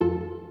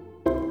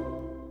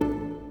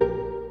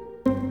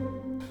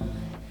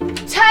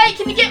Hey,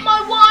 can you get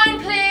my wine,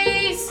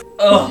 please?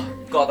 Oh,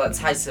 God, that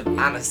tastes of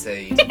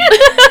aniseed.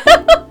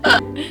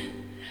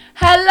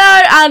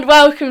 Hello and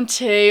welcome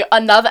to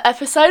another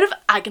episode of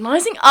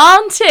Agonising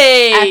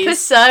Aunties.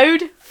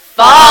 Episode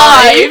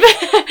 5.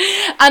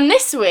 And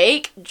this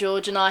week,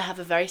 George and I have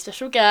a very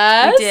special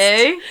guest. We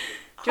do.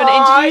 Do you want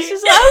to introduce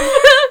yourself?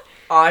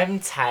 I'm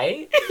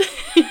Tate,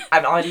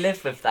 and I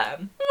live with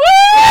them.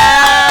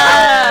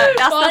 Yeah,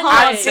 that's the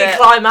hard bit.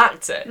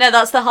 Anticlimactic. No,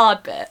 that's the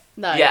hard bit.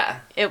 No. Yeah,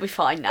 It'll be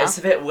fine now. it's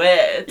a bit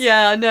weird.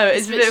 Yeah, I know.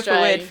 It's a bit of a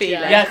weird strange,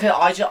 feeling. Yeah,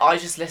 cause I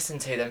just listen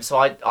to them, so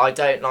I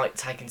don't like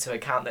take into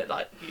account that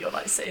like you're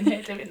like sitting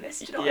here doing this.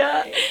 Do you know what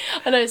I mean?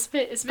 I know it's a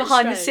bit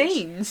Behind the strange.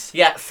 scenes.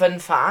 Yeah, fun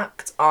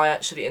fact, I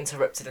actually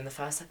interrupted in the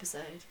first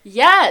episode.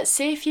 Yeah,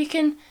 see if you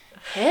can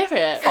hear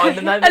it. Find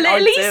the moment A little I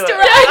do Easter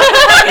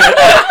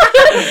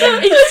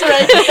Easter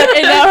egg it.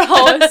 in our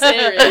whole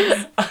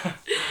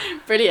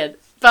series. Brilliant.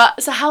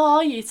 But so how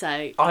are you,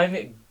 Tate?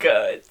 I'm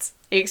good.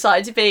 Are you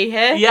excited to be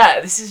here? Yeah,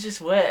 this is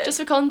just weird. Just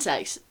for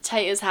context,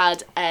 Tate has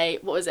had a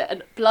a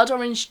blood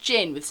orange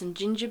gin with some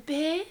ginger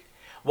beer.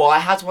 Well, I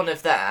had one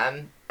of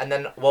them, and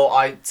then,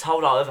 I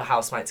told our other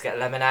housemate to get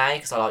lemonade,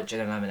 because I like gin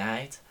and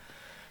lemonade.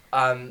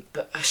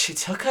 But she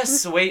took her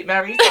sweet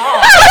Mary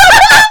Tart.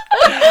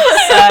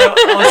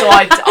 so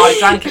I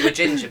drank it with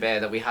ginger beer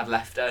that we had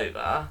left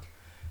over,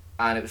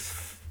 and it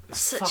was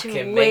Such a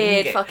fucking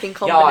weird minging. fucking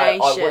Yeah,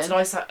 what combination. did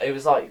I say? It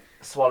was like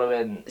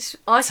swallowing,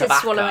 I said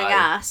Tobacco. swallowing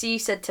ass. You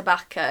said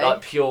tobacco.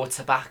 like pure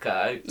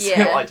tobacco. So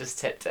Yeah. I just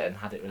tipped it and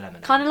had it with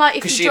lemonade. Kind of like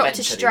if 'Cause you she dropped a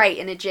eventually- straight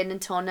in a gin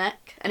and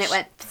tonic and it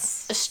went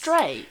A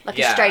straight. like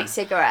Yeah. a straight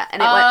cigarette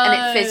and it went and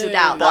it fizzled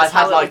out. But That's I've had,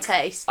 how it like- would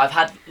taste. I've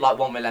had like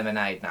one with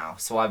lemonade now,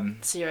 so I'm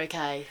So you're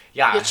okay.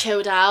 yeah. You're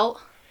chilled out.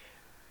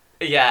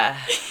 Yeah.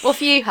 What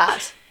have you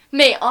had?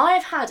 Me,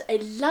 I've had a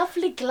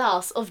lovely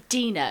glass of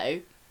Dino.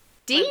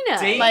 Dino.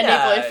 Dino. My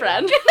new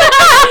boyfriend. no,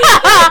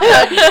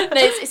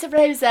 it's a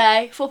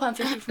rosé,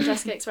 £4.50 from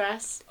Jessica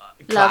Express.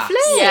 Class.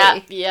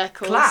 Lovely. Yeah, of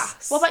course.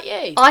 Class. What about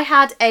you? I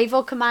had a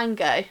vodka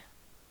mango.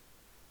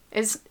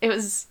 It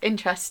was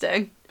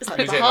interesting. It's like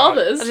You the did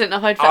Harbours. I don't know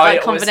if I'd put I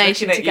that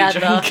combination was looking at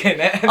together. you drinking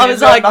it, and I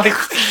was it like,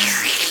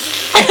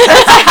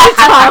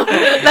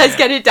 let's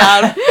get it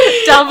down.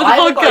 Down with the I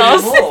haven't got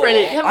any podcast. more.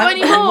 Brilliant. You haven't I got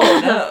any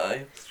more?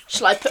 No.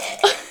 Shall I put...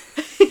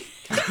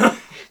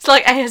 It's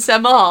like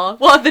ASMR.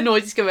 What are the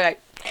noises going like?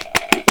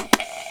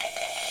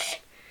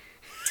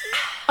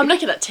 I'm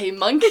looking at two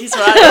monkeys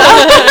right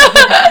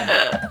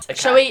now. Okay.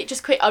 Shall we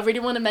just quick... I really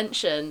want to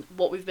mention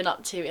what we've been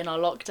up to in our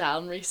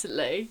lockdown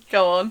recently.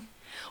 Go on.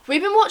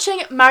 We've been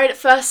watching Married at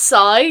First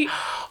Sight.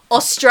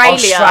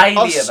 Australia.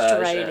 Version.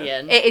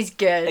 Australian. It is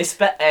good. It's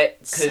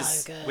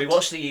because So good. we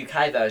watched the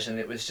UK version.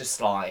 It was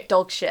just like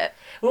Dog shit.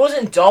 it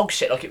wasn't dog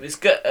shit. Like it was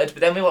good, but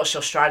then we watched the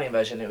Australian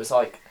version. It was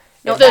like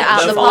Not the that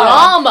out of the Love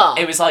park. drama.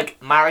 It was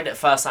like Married at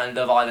First Sight and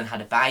Love Island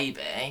had a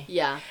baby,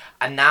 Yeah.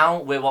 and now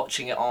we're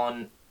watching it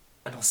on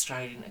an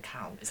Australian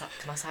account. Is that?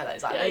 Can I say that?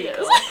 Is that Yeah,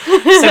 legal?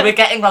 yeah. So we're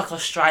getting like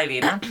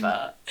Australian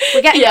advert.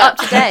 We're getting Yeah. up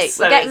to date.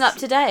 So We're getting it's- up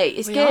to date.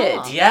 It's We good.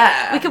 are.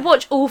 Yeah. We could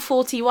watch all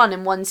 41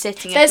 in one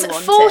sitting There's if we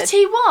wanted.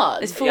 41.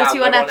 There's Yeah, 41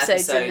 we're on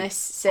episodes in episode-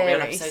 this Are we on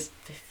series. episode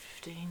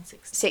 15,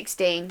 16?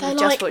 16. They're We've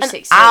like just watched an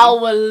 16.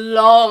 hour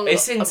long.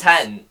 It's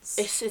intense.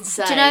 It's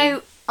insane. Do you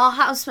know, our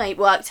housemate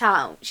worked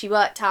out, she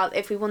worked out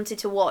if we wanted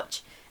to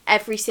watch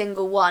every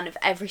single one of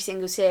every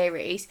single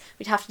series,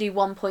 we'd have to do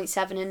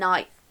 1.7 a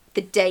night the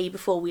day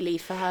before we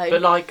leave for home.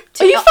 But like,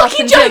 Are you Up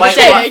fucking until the joking?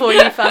 day before you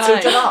leave for till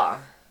home. July.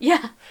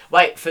 Yeah.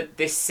 Wait for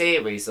this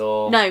series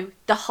or No,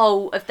 the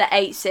whole of the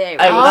 8 series.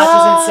 Oh,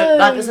 well,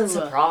 that Oh. doesn't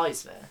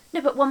surprise me.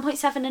 No, but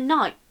 1.7 a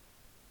night.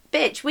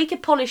 Bitch, we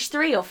could polish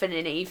 3 off in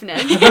an evening.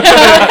 The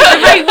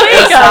rate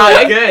we're so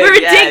going. good. We're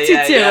Yeah, addicted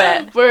yeah, to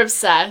yeah. it. We're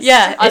obsessed.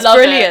 Yeah, I it's love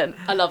brilliant.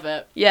 It. I love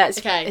it. Yeah, it's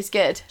Okay. It's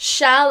good.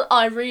 Shall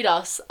I read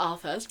us our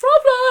first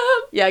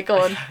problem? Yeah,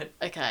 go on.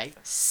 Okay,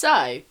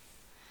 so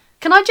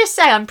Can I just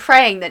say I'm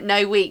praying that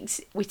no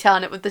weeks we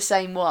turn up with the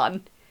same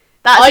one.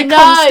 That's I a know,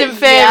 constant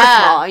fear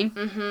yeah. of mine.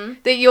 mm-hmm.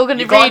 That you're going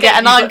to You gotta read it get-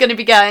 and you I'm got- going to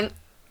be going,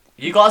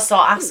 You gotta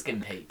start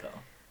asking people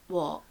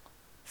What?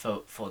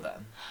 for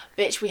them.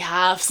 Bitch, we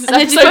have since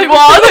And then you episode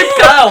won't-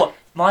 1. Girl,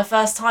 my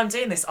first time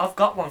doing this, I've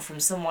got one from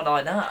someone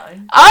I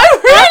know.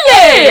 Oh,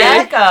 really?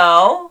 Yeah,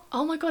 girl.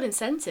 Oh my god,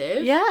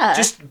 incentive. yeah.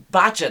 Just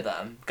badger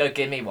them. Go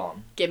give me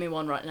one. Give me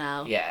one right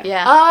now. Yeah.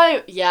 yeah.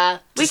 Oh, yeah.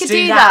 we Just could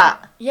do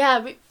that.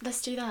 Yeah,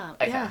 let's do that.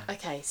 Okay. Yeah.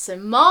 Okay, so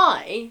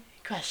my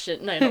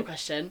question, no, not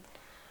question,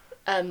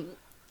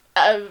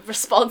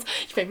 response,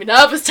 you made me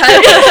nervous,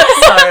 Taylor.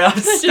 Sorry, I'm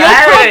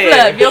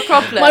staring. Your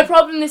problem. My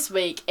problem this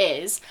week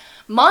is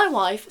my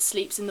wife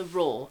sleeps in the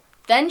raw,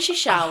 then she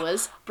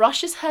showers,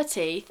 brushes her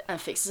teeth, and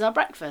fixes our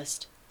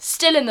breakfast.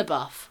 Still in the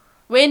buff.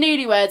 We're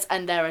newlyweds,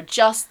 and there are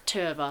just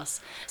 2 of us.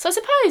 So I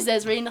suppose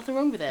there's really nothing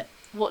wrong with it.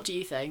 What do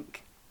you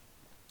think?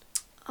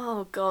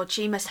 Oh, God,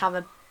 she must have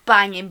a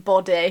banging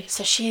body.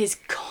 So she is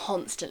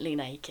constantly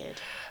naked.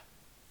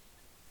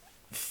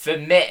 For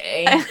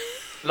me,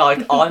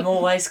 like, I'm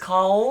always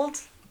cold.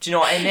 Do you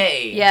know what I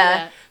mean?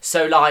 Yeah.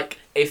 So, like,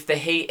 if the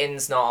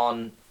heating's not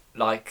on,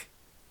 like,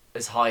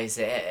 as high as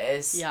it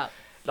is, Yeah.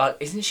 like,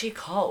 isn't she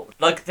cold?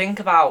 Like, think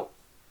about,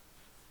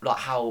 like,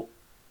 how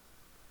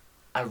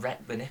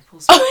erect the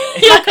nipples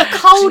would be. Like a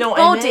cold know what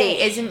I body mean?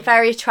 isn't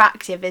very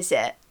attractive, is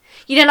it?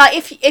 You know, like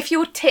if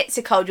your tits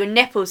are cold, your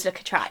nipples look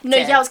attractive. No,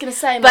 yeah, I was gonna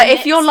say. But my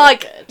if you're nips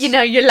like, look good. you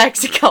know, your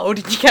legs are cold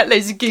and you get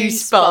loads of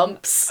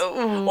goosebumps. Goosebumps.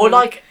 Ooh. Or,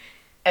 like,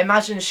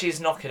 imagine she's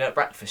knocking at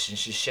breakfast and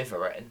she's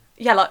shivering.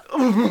 yeah, like.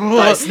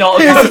 Like, it's not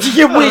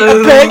You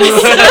weak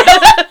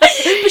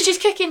pigs. But she's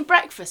cooking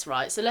breakfast,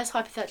 right? So let's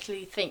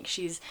hypothetically think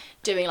she's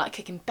doing like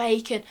cooking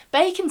bacon.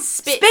 Bacon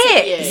spits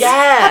at you. Spits.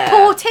 Yeah. Her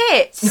poor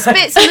tits.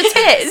 Spits on the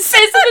tits.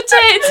 Spits at the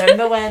tits.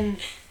 Remember when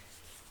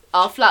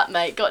Our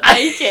flatmate got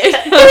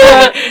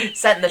naked.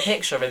 sent the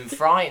picture of him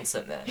frying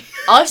something?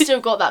 I've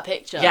still got that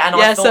picture. Yeah, and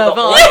Yeah, I so thought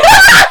the have oil,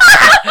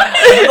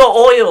 I thought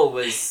oil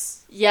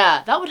was...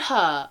 Yeah, that would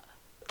hurt.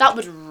 That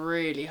would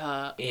really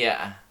hurt.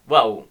 Yeah.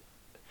 Well,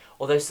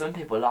 although some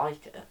people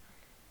like it.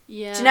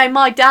 Yeah. Do you know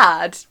my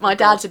dad? My Oh,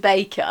 dad's God. a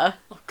baker.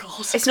 Oh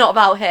god. It's not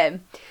about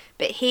him.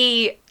 But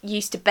he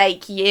used to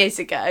bake years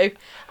ago.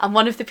 And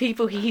one of the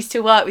people he used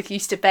to work with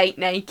used to bake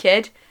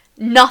naked.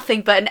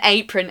 Nothing but an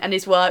apron and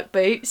his work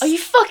boots. Are you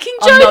fucking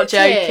joking? I'm not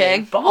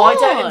joking. But Why? I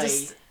don't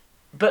understand.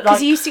 But Because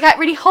like, he used to get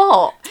really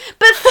hot.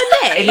 But for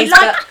it me, needs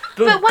like... to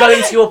but but go when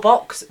into your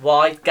box.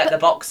 Why? Get the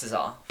boxes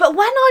off. But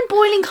when I'm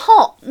boiling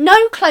hot,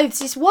 no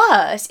clothes is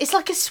worse. It's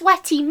like a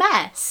sweaty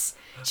mess.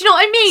 Do you know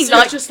what I mean? So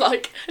like, just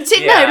like no,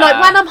 Yeah.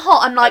 like when I'm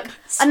hot, I'm like a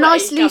Sweaty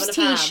nice loose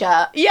Gavin of Ham.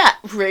 t-shirt. Yeah,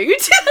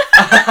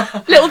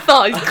 rude. Little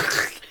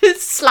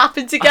thighs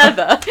slapping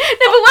together. No, but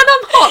when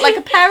I'm hot, like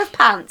a pair of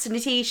pants and a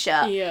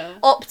t-shirt. Yeah.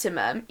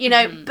 Optimum, you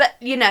know. But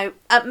you know,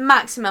 at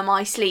maximum,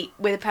 I sleep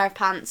with a pair of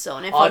pants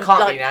on. If I I'm can't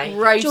like be naked.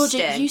 roasting.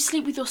 Georgia, you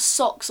sleep with your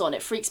socks on.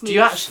 It freaks me Do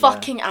you actually?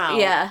 fucking out.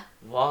 Yeah.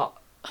 What?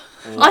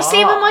 I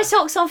sleep with my What?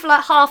 socks on for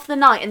like half the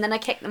night and then I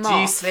kick them Do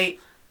off. you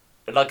sleep?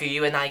 Like, are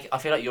you a naked? I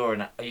feel like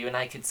are you a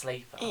naked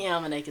sleeper? Yeah,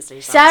 I'm a naked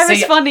sleeper. Sarah's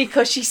See- funny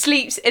because she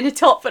sleeps in a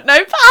top but no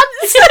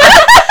pants.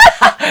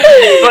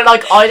 But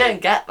like, I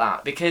don't get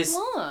that because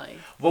Why?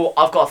 well,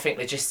 I've got to think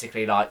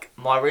logistically. Like,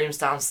 my room's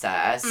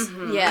downstairs,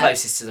 Yeah.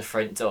 closest to the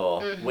front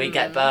door. We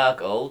get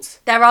burgled.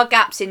 There are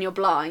gaps in your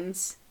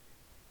blinds.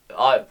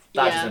 That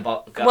Yeah. doesn't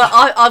bother. Well,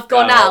 I've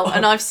gone Go. out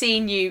and I've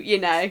seen you, you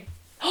know,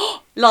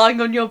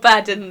 lying on your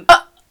bed and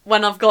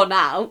when I've gone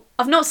out.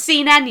 I've not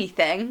seen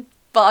anything,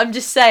 but I'm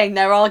just saying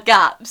there are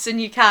gaps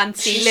and you can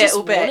see She's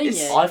little just warning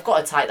bits. you. I've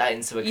got to take that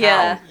into account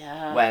Yeah.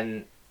 Yeah.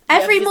 when.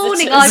 Every Yeah,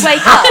 morning visitors. I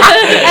wake up.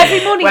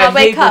 Every morning When I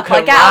wake people up, I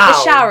come get out of the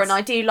round. shower and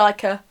I do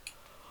like a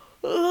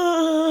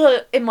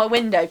in my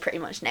window pretty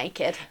much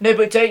naked. No,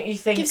 but don't you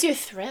think? Gives you a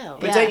thrill.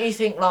 But Yeah. don't you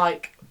think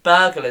like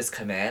burglars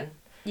come in?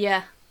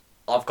 Yeah.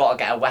 I've got to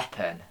get a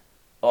weapon,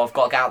 or I've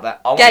got to get out there.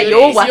 I Get want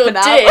your these- weapon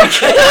out.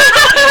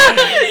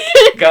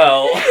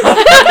 girl.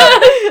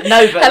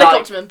 No, but like,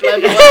 Helicopterman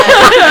blown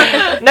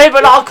away. no,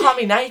 but like, I can't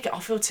be naked. I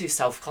feel too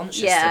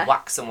self-conscious Yeah. to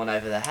whack someone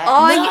over the head.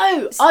 I-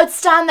 No, I'd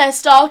stand there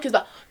stark as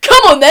like,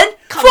 come on then,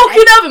 Come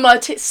fucking have him. My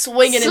tits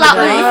swinging Slap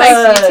in me the in breeze. your face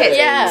with your tits.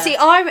 Yeah. See,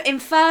 I'm in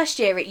first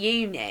year at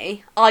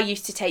uni. I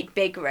used to take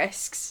big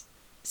risks.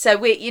 So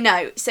we, you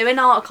know, so in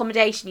our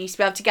accommodation, you used to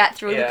be able to get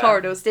through all the Yeah.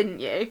 corridors, didn't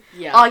you?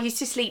 Yeah. I used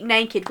to sleep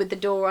naked with the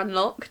door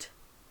unlocked.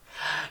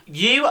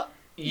 You,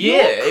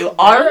 You're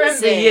I remember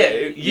crazy.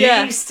 you. You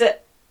Yeah. used to.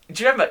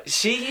 Do you remember?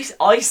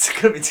 I used to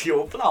come into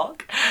your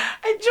block,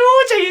 and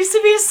Georgia used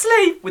to be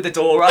asleep with the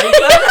door open,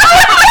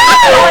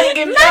 lying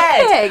in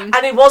bed, Nothing.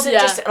 and it wasn't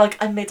Yeah. just like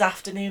a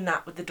mid-afternoon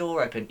nap with the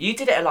door open. You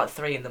did it at like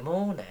 3 in the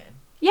morning.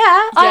 Yeah,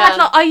 I had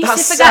Yeah. like I used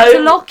That's to forget so- to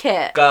lock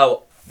it.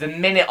 Girl, the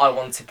minute I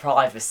wanted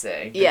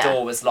privacy, the Yeah.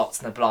 door was locked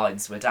and the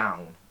blinds were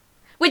down.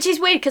 Which is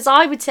weird because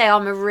I would say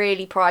I'm a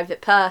really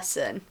private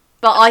person,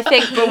 but I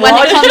think But when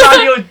why it did comes you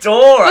have your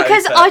door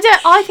because open?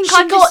 I think She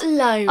I'm got just,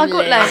 lonely. I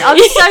got lonely. I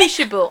was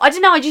sociable. I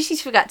don't know. I just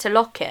used to forget to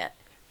lock it.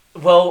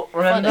 Well,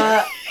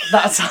 remember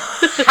that's.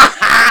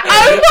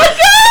 Oh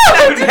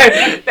my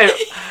god! No.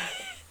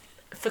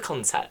 For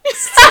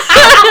context,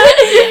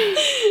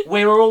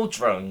 we were all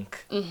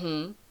drunk,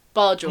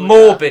 Bar Georgia.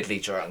 morbidly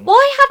drunk.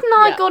 Why hadn't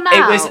I Yeah. gone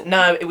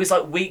out? It was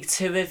like week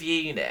 2 of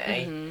uni,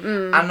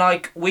 and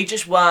like we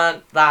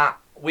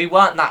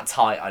weren't that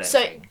tight. I don't So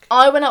think.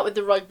 I went out with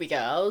the rugby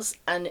girls,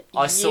 and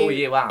I saw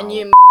you out. and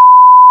you.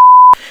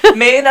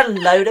 Me and a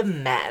load of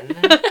men.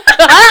 went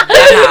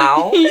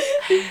out.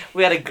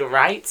 We had a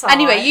great time.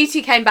 Anyway, you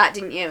two came back,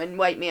 didn't you, and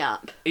wake me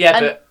up? Yeah,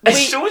 and but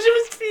we- Georgia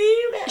was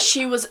fuming.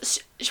 She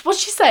was.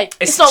 What'd she say?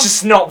 It's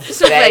just not not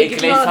vaguely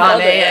vaguely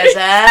funny, funny. is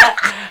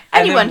it?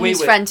 And Anyone then we who's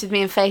were- friends with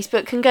me on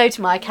Facebook can go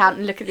to my account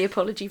and look at the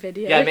apology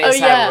video. Yeah, me Oh, and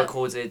Sarah yeah.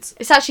 recorded.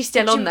 It's actually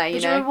still Do on there, you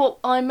do you remember know. what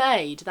I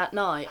made that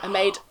night? I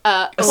made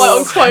quote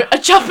unquote a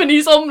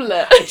Japanese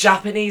omelette. A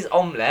Japanese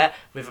omelette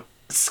with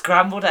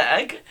scrambled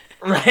egg,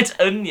 red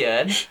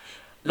onion,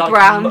 like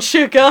Brown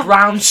sugar.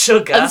 brown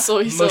sugar, And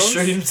soy sauce.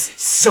 mushrooms,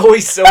 soy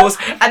sauce,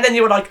 and then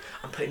you were like,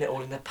 I'm putting it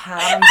all in the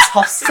pan,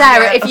 tossing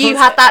Sarah, it. if you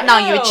had that now,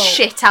 you would Ew.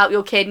 shit out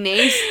your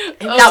kidneys. It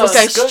That would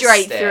go disgusting.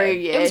 straight through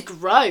you. It was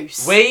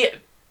gross. We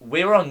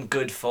we were on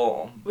good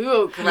form. We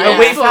were great. But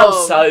we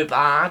felt so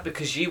bad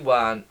because you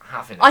weren't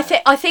having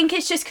it. I think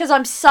it's just because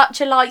I'm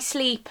such a light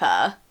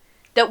sleeper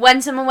that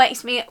when someone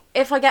wakes me,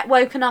 if I get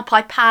woken up,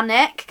 I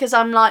panic because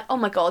I'm like, oh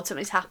my god,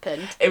 something's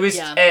happened. It was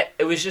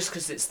it was just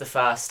because it's the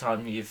first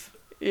time you've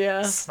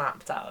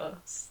snapped at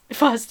us.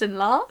 First and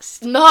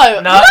last. No,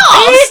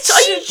 bitch!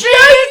 Are you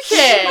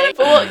joking?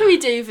 But what can we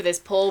do for this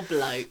poor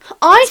bloke?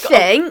 I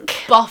think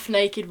Buff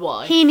naked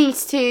wife. he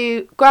needs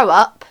to grow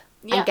up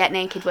Yeah. and get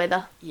naked with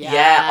her.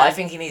 Yeah, I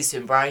think he needs to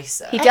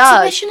embrace it. He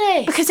does.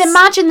 Exhibitionist. Because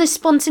imagine the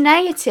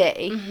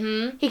spontaneity.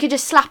 Mhm. He could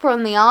just slap her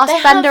on the arse,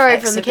 They bend her have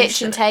over on the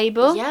kitchen exhibition.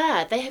 table.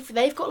 Yeah,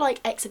 they've got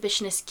like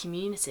exhibitionist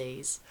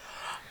communities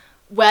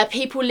where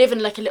people live in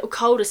like a little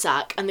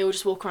cul-de-sac and they all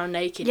just walk around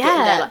naked, getting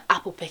Yeah. their like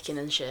apple picking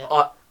and shit.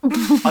 I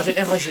don't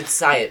know if I should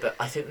say it, but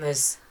I think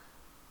there's.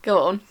 Go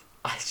on.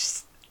 I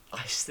just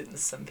think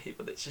there's some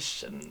people that just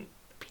shouldn't.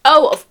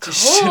 Oh, of Just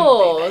shouldn't be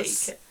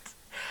course. naked.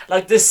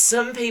 Like there's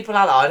some people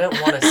out there I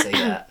don't want to see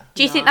it.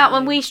 Do you think that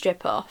when we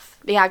strip off,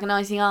 the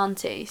agonising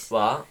aunties?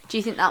 What? Do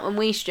you think that when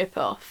we strip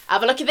off?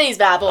 Have a look at these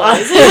bad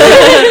boys.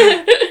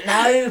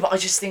 No, but I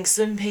just think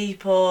some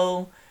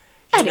people.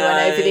 Anyone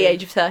over the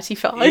age of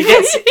 35. You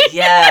get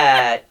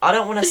yeah, I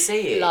don't want to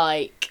see it.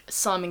 Like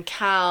Simon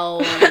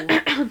Cowell.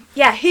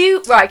 Yeah,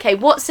 who... Right, okay,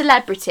 what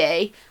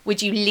celebrity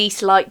would you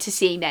least like to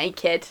see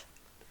naked?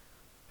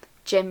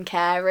 Jim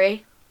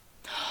Carrey.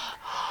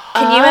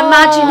 Can you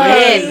imagine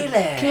him?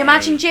 Really? Can you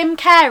imagine Jim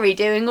Carrey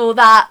doing all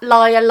that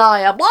liar,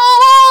 liar,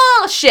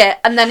 blah, shit,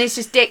 and then his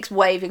just dick's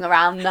waving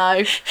around? No. I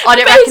don't But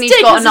reckon his he's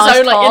dick got a is his nice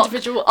own, like, cock.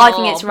 individual I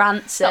think it's arm.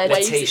 rancid. That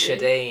waves Letitia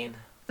at you. Dean.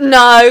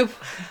 No.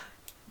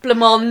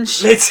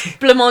 Blancmange.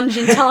 Blancmange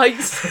in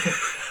tights.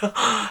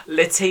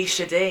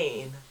 Letitia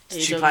Dean.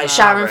 Who's She on plays that?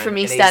 Sharon from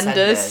in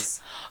EastEnders.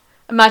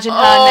 Imagine her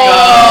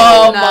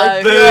Oh naked.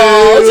 my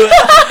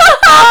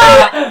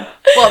No.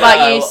 What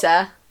about you, No.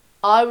 sir?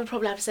 I would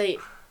probably have to say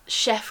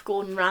Chef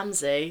Gordon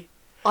Ramsay.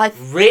 I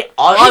His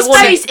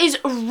wanna- face is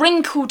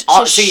wrinkled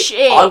to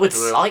shit. I would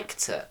like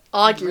to.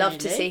 I'd love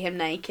to Really? see him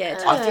naked.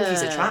 I think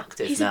he's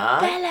attractive, He's no? a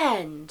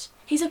bellend.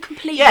 He's a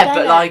complete Yeah, bellend.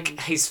 but like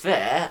he's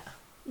fit.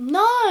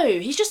 No,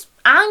 he's just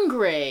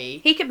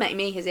angry. He could make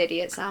me his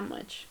idiot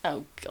sandwich.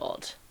 Oh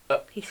god.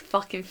 He's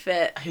fucking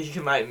fit. He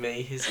can make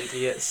me his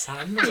idiot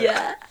sandwich.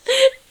 Yeah.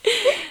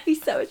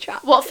 He's so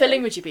attractive. What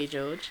filling would you be,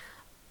 George?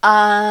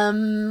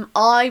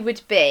 I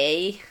would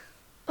be...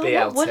 Oh,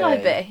 BLT. what would I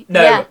be?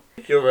 No, Yeah.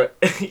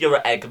 you're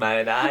an egg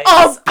mayonnaise.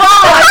 Oh,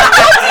 God!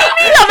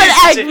 I'm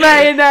an egg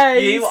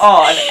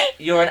mayonnaise!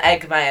 You're an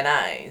egg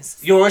mayonnaise.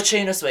 You're a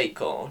tuna sweet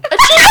corn.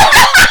 That's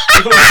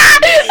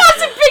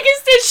the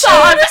biggest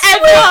insult I've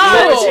ever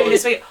You're a heard! tuna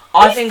sweet.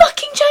 Are you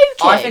fucking joking?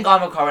 I think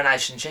I'm a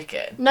coronation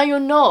chicken. No, you're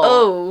not.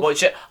 Oh.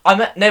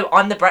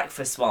 I'm the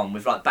breakfast one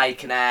with like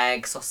bacon,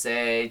 egg,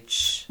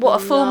 sausage.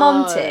 What, a full No.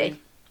 Monty?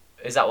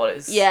 Is that what it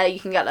is? Yeah, you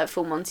can get like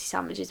full Monty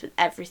sandwiches with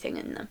everything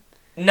in them.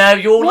 No,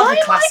 you're Why like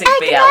a classic am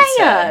I egg BLT.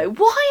 mayo?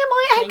 Why am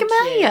I egg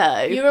Thank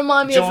mayo? You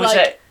remind me of Georgia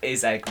like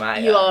is egg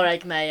mayo. you are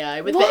egg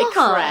mayo with a bit of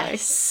Why?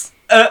 cress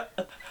Uh,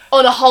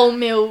 on a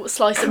wholemeal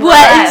slice of Wet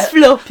bread. and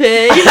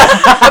floppy.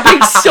 A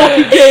big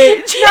soppy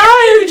bitch.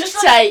 No, just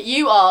say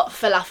you are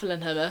falafel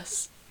and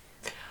hummus.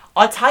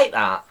 I take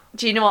that.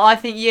 Do you know what I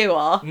think you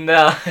are?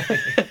 No.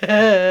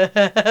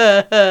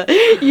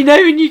 You know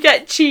when you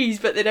get cheese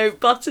but they don't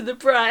butter the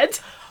bread?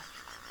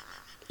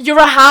 You're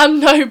a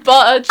ham, no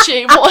butter,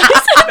 cheese. What is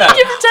it?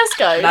 You're from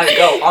Tesco. No,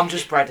 go. I'm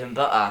just bread and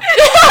butter.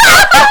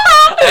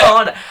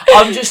 Oh, no.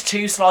 I'm just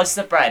two slices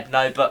of bread,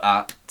 no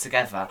butter,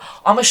 together.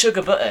 I'm a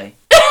sugar butty.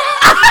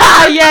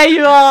 Yeah,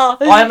 you are.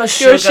 I'm a You're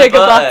sugar, a sugar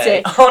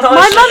butty. Oh, no,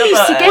 My sugar mum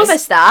used to butty. give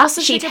us that. What's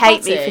a She'd sugar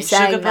hate me butty? for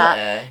saying Sugar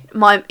that. butty.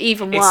 My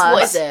even It's- worse.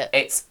 What is it?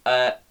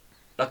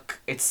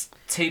 It's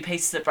two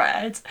pieces of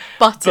bread.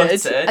 Buttered,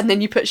 Buttered. and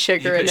then you put You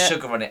sugar in put it.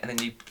 sugar on it, and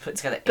then you put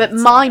together. But eat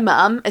my it.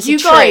 mum, as You a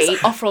guys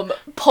treat, are from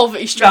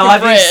poverty-stricken No,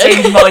 have you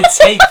Britain. seen my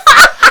teeth?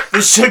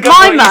 The sugar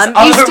My butties mum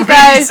are used the to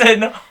go-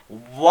 reason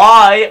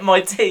why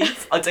my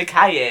teeth are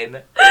decaying. we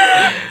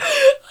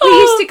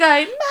used to go,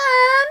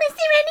 Mum, is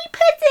there any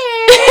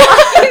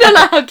pudding? You know,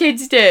 like how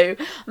kids do.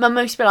 Mum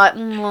used to be like,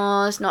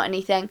 there's not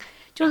anything.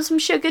 Do you want some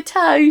sugar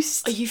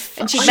toast? Are you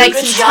And she'd Sugar make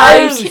some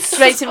toast. toast. She'd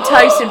make some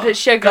toast and put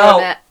sugar on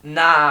Girl, it.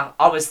 nah,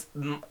 I was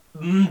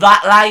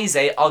that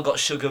lazy. I got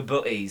sugar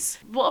butties.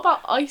 What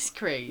about ice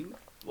cream?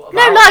 What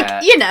No, about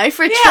like, it? you know,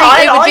 for a Yeah, treat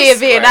I it had would be a ice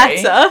cream.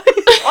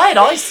 Viennetta. I had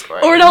ice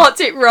cream. Or an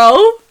Arctic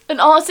roll. An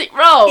Arctic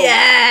roll.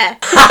 Yeah.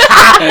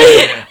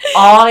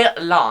 I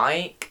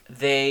like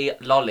the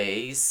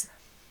lollies.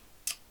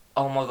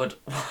 Oh my god,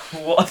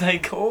 what are they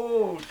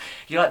called?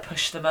 You like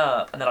push them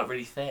up and they're like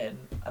really thin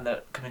and they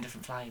come in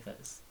different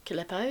flavours.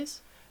 Calippos.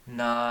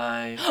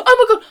 No.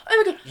 Oh my god!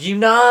 Oh my god! You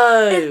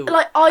know.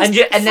 Like ice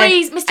and then-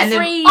 freeze, Mr. and then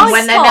Freeze.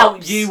 when they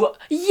melt, you.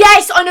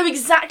 Yes, I know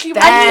exactly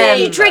what Them. you And then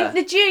mean. you drink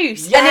the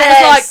juice. Yes, And it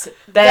was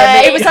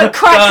like, it was like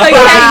crack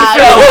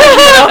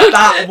cocaine.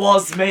 That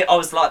was me. I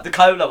was like the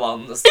cola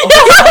ones.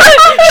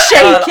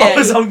 Shaking. I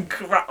was on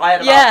crack. I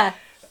had about, Yeah.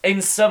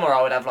 in summer,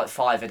 I would have like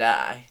 5 a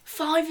day.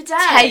 5 a day.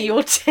 Hey,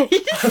 your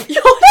teeth.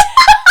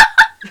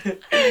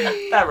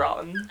 They're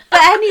on. But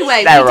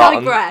anyway, They're we on.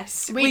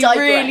 digress. We We digress.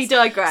 really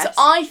digress. So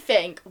I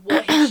think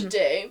what he should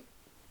do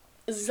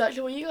is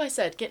exactly what you guys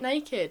said. Get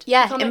naked.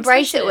 Yeah, Become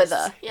embrace it with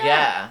exhibitionist. her.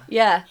 Yeah.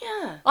 yeah,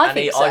 Yeah. I And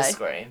think eat so. ice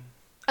cream.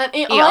 And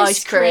eat Eat ice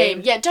ice cream.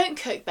 cream. Yeah, don't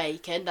cook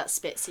bacon. That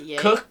spits at you.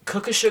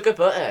 Cook a sugar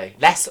butter.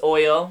 Less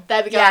oil.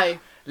 There we go. Yeah.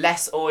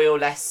 Less oil.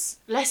 Less.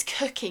 Less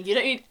cooking. You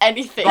don't need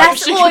anything.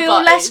 Less Sugar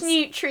oil, less butters.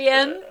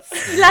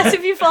 nutrients, less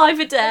of your 5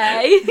 a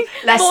day,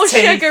 Less more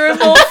teeth. sugar and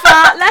more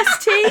fat,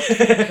 less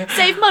teeth,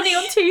 save money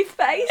on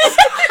toothpaste.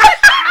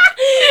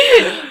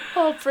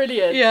 Oh,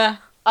 brilliant. Yeah.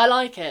 I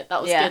like it.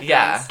 That was Yeah. good.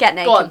 Yeah. guys. Get Go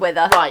naked on. with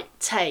her. Right,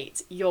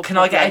 Tate, your Can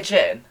I get a problem.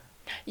 gin?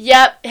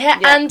 Yep. Yeah.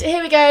 And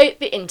here we go.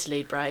 The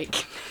interlude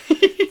break.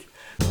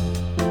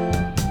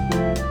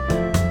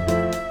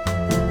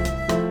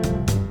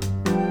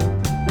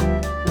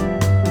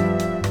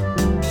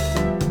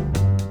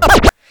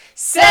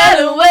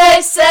 Sail away,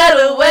 sail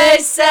away,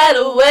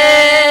 sail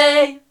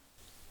away.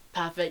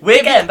 Perfect.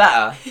 We're getting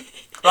better.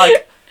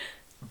 Like,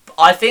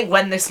 I think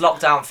when this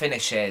lockdown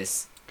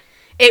finishes,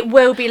 It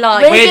will be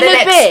like We're we're the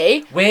gonna next.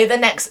 be- We're the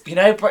next. You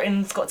know,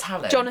 Britain's Got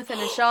Talent. Jonathan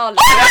and Charlotte.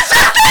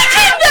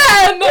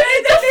 Them! The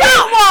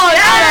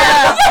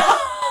fat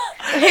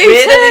one!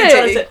 We're the new too?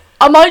 Jonathan.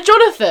 Am I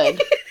Jonathan?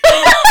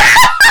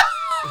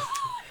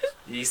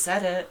 You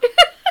said it.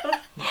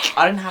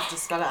 I didn't have to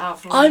spell it out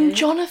for you. I'm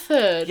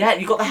Jonathan. Yeah,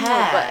 you got the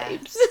hair.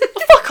 babes.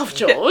 Fuck off,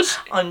 George.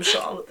 I'm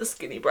Charlotte, the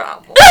skinny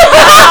brown one.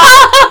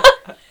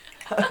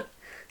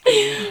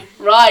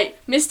 Right,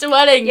 Mr.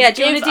 Welling. Yeah,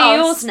 do you want give to do us-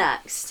 yours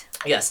next?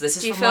 Yes, this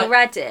is Do you from feel my...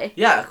 ready?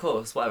 Yeah, of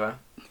course, whatever.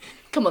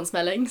 Come on,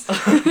 Smellings.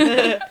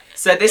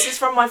 So this is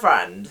from my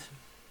friend.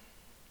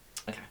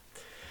 Okay.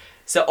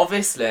 So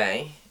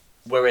obviously,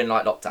 we're in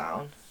like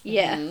lockdown,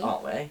 Yeah. Mhm.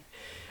 aren't we?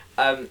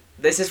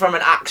 This is from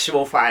an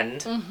actual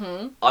friend.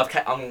 Mm-hmm. I'm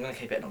gonna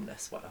keep it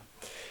anonymous, whatever.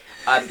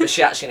 But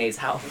she actually needs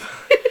help.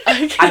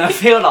 Okay. And I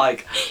feel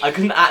like I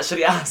couldn't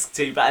actually ask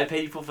two better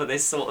people for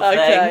this sort of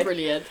thing.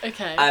 Brilliant.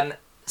 Okay.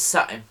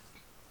 So,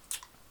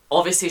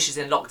 obviously she's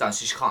in lockdown,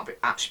 so she can't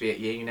actually be at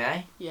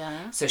uni.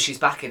 Yeah. So she's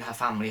back in her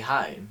family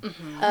home.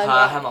 Mm-hmm.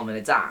 Her mum and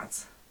her dad.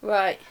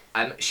 Right.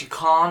 She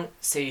can't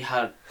see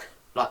her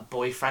like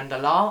boyfriend a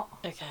lot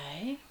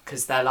Okay.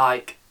 because they're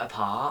like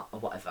apart or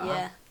whatever.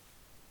 Yeah.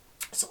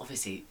 So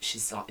obviously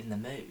she's like in the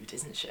mood,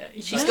 isn't she?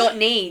 She's got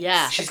needs.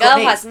 Yeah. A She's girl got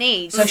needs. has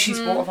needs. So she's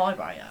bought a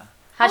vibrator.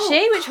 Has Oh,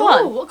 she? Which cool.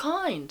 one? What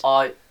kind?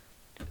 I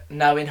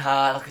knowing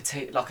her like a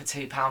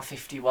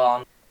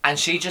 £2.51, and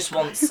she just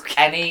wants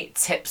any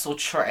tips or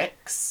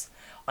tricks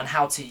on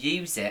how to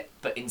use it,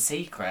 but in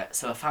secret,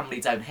 so her family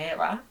don't hear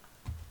her.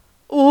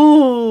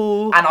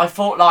 Ooh. And I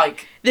thought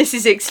like This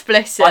is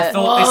explicit. I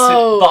thought this,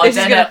 Whoa. would, but This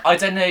is I don't know. I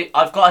don't know.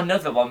 I've got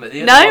another one, but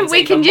the other No, one's we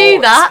even can do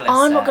more that.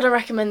 explicit. I'm not going to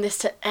recommend this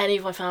to any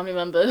of my family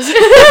members.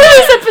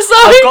 This episode.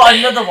 I've got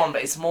another one,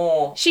 but it's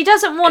more. She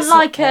doesn't want It's not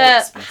like more a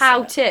explicit.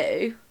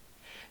 how-to.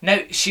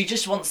 No, she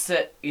just wants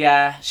to.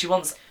 Yeah, she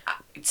wants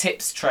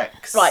tips,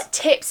 tricks. Right,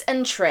 tips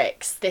and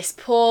tricks. This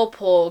poor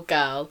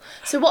girl.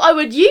 So what I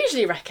would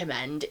usually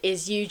recommend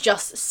is you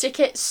just stick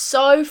it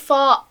so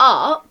far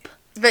up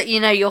But you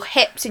know, your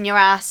hips and your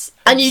ass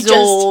and you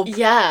absorb. just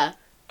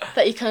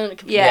that you can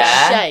completely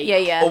Yeah. shake. Yeah,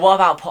 yeah. Or what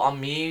about put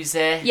on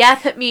music? Yeah,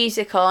 put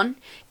music on.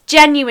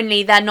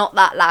 Genuinely, they're not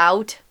that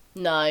loud.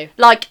 No.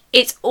 Like,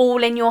 it's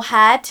all in your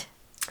head.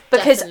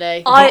 Because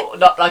Definitely. I...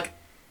 But, like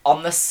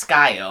on the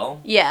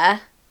scale. Yeah.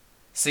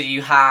 So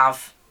you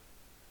have,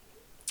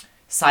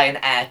 say, an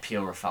air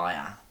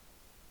purifier,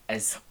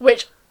 as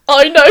Which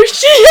I know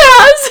she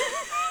has.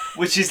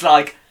 which is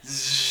like, Put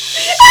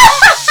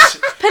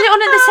it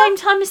on at the same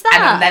time as that.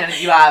 and then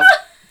you have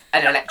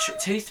an electric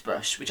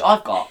toothbrush, which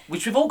I've got,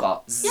 which we've all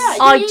got. Yeah,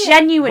 I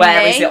genuinely...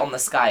 Where is it on the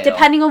scale?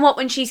 Depending on what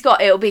one she's got,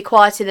 it'll be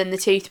quieter than the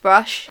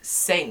toothbrush.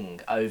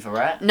 Sing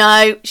over it.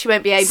 No, she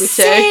won't be able to.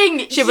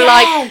 Sing, She'll be yes.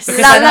 like, Because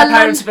la then la her la.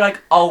 parents will be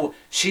like, oh,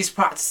 she's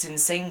practicing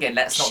singing,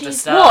 let's not She's-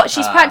 disturb What? her.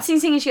 She's practicing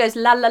singing. She goes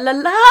la la la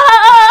la. la.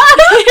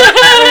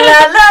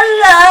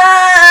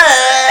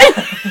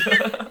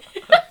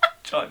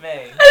 Try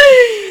me.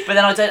 But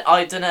then I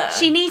don't know.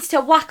 She needs to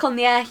whack on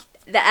the air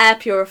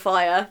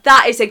purifier.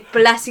 That is a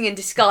blessing in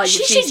disguise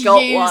if She she's should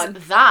got use one.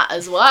 that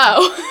as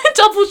well.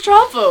 Double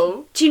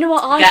trouble. Do you know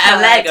what I Get heard?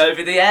 a leg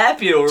over the air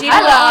purifier. Do you know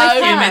what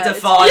I've Hello. heard?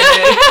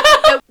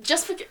 Humidifying.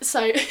 Just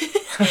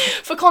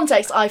for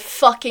context, I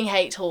fucking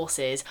hate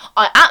horses.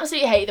 I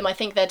absolutely hate them. I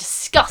think they're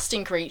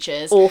disgusting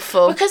creatures.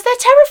 Awful. Because they're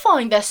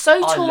terrifying. They're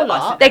so tall I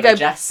up. think They they're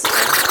go- majestic.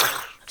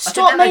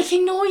 Stop they're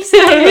making noises.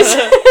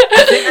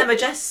 I think they're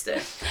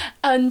majestic.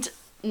 And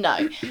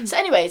no. So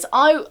anyways,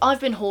 I've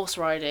been horse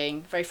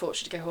riding. Very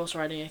fortunate to go horse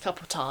riding a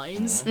couple of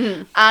times.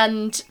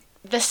 And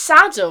the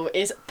saddle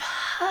is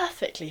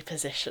perfectly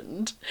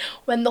positioned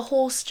when the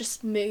horse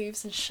just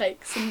moves and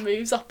shakes and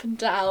moves up and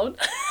down.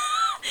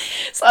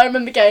 So I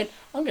remember going,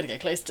 I'm going to go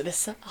close to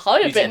this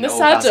higher You bit in the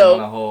didn't orgasm saddle. on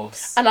a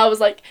horse. And I was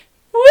like,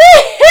 woo!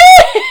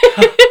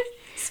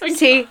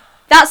 See,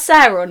 that's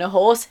Sarah on a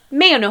horse.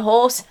 Me on a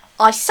horse.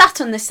 I sat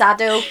on the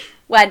saddle,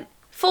 went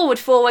forward,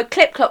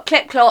 clip,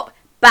 clop,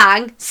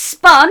 bang,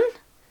 spun,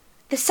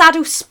 the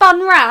saddle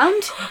spun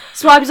round,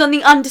 so I was on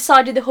the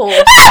underside of the horse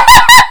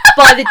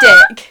by the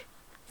dick.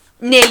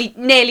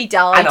 Nearly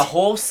died. And a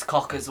horse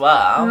cock as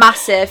well.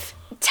 Massive.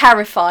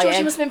 Terrifying.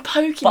 Georgie must have been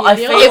poking But you I in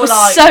the feel eye. It was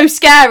like- so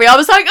scary. I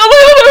was like,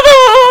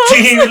 oh,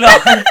 Do you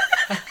like... and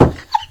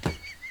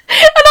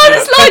I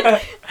was like,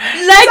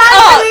 leg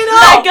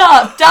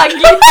up,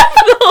 dangling off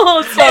the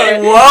horse. Sorry.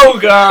 Whoa,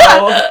 girl.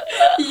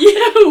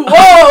 You.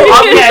 Whoa,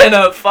 I'm getting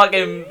a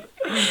fucking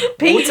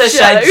Peep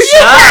watershed show.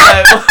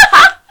 show.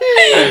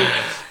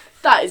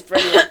 That is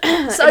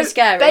brilliant. So was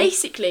scary.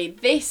 basically,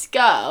 this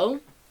girl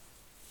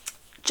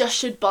just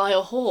should buy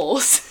a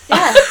horse.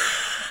 Yeah.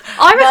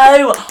 I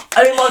reckon. No.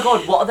 Oh my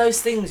god, what are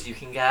those things you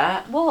can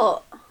get?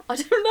 What? I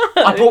don't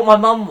know. I bought my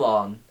mum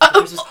one.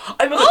 It was just, oh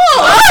my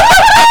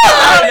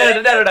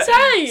god. No.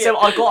 Say. So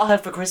I got her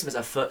for Christmas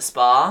a foot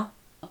spa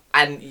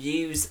and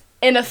use...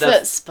 In a The-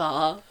 foot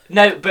spa.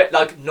 No, but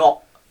like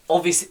not...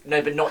 Obviously,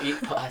 no, but not you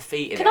put her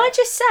feet in Can it. I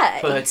just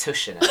Put her say,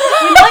 tush in it.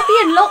 we might be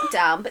in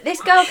lockdown, but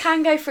this girl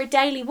can go for a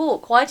daily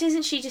walk. Why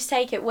doesn't she just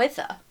take it with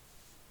her?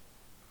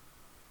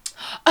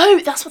 Oh,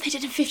 that's what they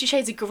did in 50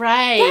 Shades of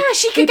Grey. Yeah,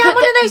 she They could get put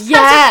one of the- those yeah.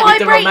 massive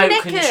The vibrating remote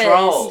knickers.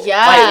 control.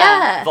 Yeah. Wait,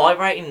 Yeah.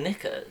 vibrating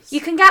knickers?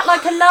 You can get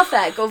like a love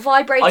egg or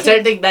vibrating I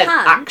don't think they're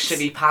pants.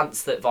 actually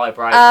pants that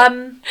vibrate.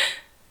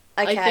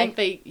 Okay. I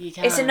think you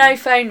can. It's a no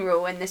phone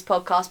rule in this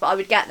podcast, but I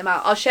would get them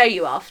out. I'll show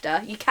you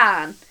after. You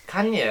can.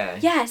 Can you?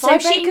 Yeah, so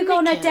she Vibrating could go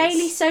on a knickers.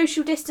 daily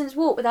social distance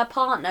walk with her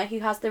partner who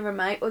has the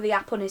remote or the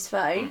app on his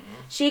phone. Mm-hmm.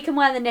 She can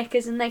wear the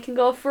knickers and they can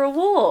go for a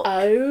walk.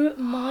 Oh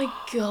my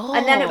god.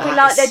 And then it'd be that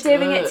like is they're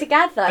doing it good.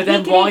 together. But He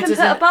then can why even put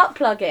doesn't a it- butt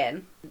plug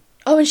in.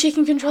 Oh, and she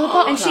can control the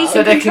butt And she plug.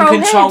 So they can control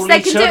him, control so they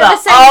each can do other. it at the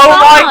same Oh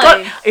my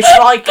time. god!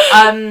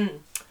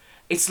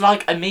 It's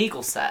like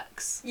Omegle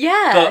sex.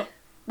 Yeah. But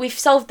We've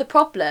solved the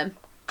problem.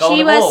 Go she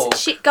on a wears walk.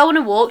 go on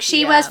a walk.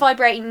 She Yeah. wears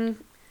vibrating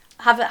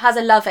has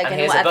a love egg And in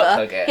or here's a butt whatever.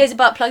 plug in. Here's a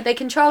butt plug, they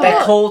control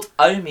They're it. called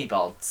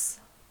Omibods.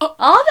 Are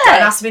Don't they?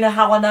 ask me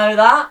how I know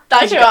that.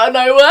 That came out of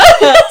nowhere.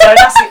 Don't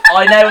ask me.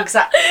 I know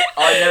exactly.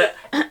 I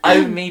know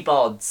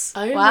Omibods.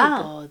 Oh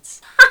Wow. my god.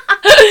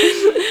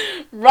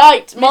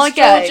 Right, My Miss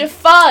Georgia game.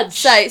 Fudge.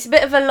 So it's a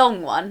bit of a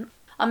long one.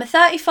 I'm a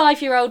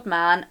 35-year-old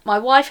man. My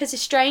wife has a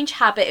strange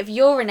habit of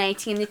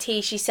urinating in the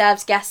tea she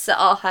serves guests at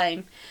our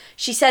home.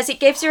 She says it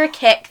gives her a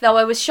kick, though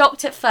I was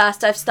shocked at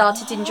first. I've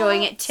started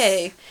enjoying it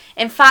too.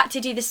 In fact, I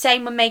do the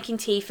same when making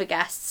tea for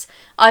guests.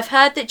 I've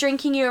heard that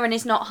drinking urine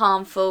is not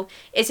harmful.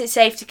 Is it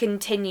safe to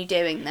continue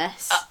doing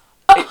this?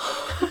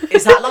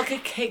 Is that like a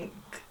kink?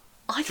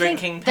 I think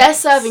Drinking. They're piss?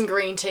 serving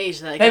green tea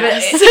to their No, but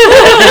guests.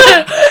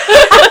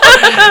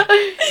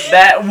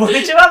 What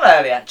did you have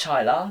earlier?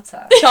 Chai latte.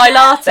 chai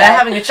latte. They're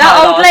having a chai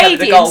that old latte with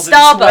the lady in golden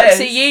Starbucks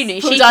twist. at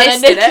uni. Pull She down her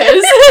missed it.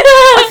 knickers.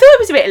 I thought it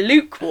was a bit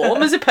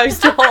lukewarm as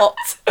opposed to hot,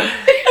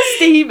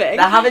 steaming.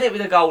 They're having it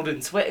with a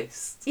golden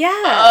twist. Yeah.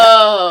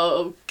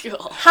 Oh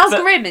god. How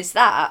but- grim is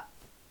that?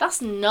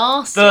 That's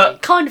nasty.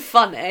 But- Kind of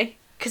funny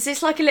because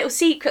it's like a little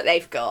secret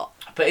they've got.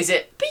 But is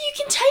it? But you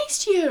can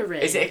taste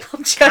urine. Is it?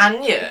 I'm joking.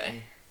 Can you?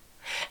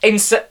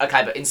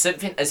 But in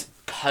something as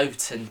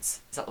potent,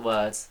 is that the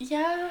word?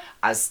 Yeah.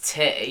 As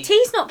tea.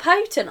 Tea's not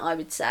potent, I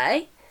would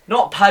say.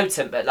 Not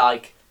potent, but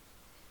like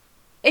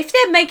If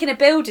they're making a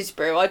builder's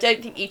brew, I don't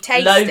think you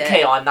taste low it.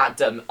 key. I'm that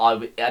dumb.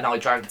 I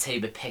drank tea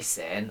with piss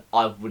in.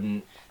 I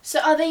wouldn't. So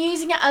are they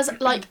using it as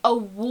like a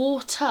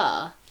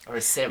water? Or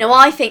a syrup. No,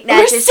 I think Or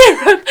they're a just.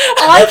 syrup?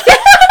 I think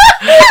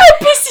A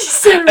pissy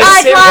syrup.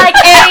 I'd syrup. like a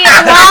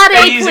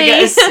They're latte, using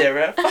it as please.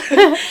 syrup. Do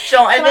you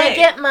know what Can I I mean?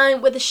 get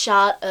mine with a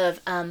shot of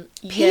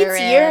Pete's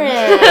Urine.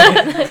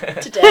 urine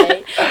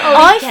today?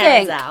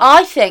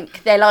 I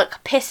think they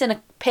like piss in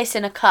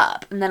a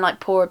cup and then like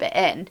pour a bit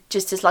in,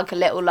 just as like a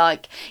little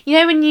like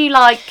when you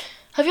like.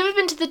 Have you ever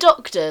been to the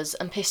doctor's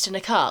and pissed in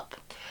a cup?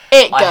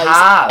 It I goes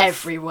have.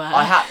 everywhere.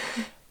 I have.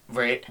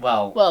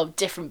 Well, Well,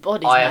 different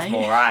bodies, I mate. have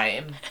more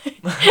aim.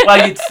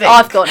 Well, you'd think.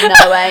 I've got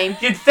no aim.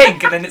 You'd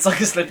think, and then it's like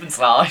a slip and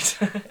slide.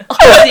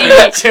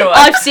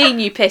 I've seen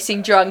you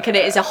pissing drunk, and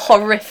it is a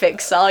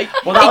horrific sight.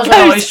 Well, that it was when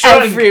I goes was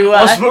drunk. everywhere.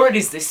 I was worried,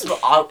 is this?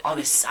 I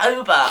was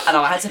sober, and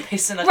I had to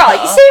piss in a Right,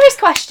 cup. serious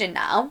question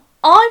now.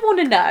 I want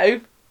to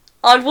know.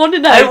 I want to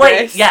know Oh wait,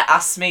 this. yeah.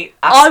 Ask me.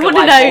 I want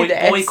to know boy,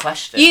 this. Boy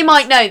questions. You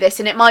might know this,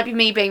 and it might be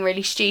me being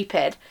really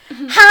stupid.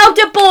 How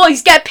do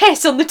boys get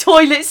piss on the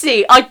toilet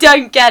seat? I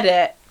don't get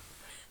it.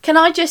 Can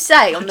I just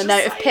say, on the Just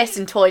note of say piss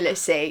and toilet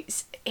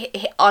seats,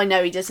 I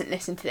know he doesn't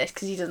listen to this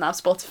because he doesn't have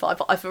Spotify,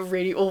 but I have a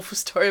really awful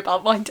story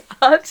about my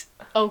dad.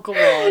 Oh,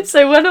 God.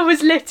 So when I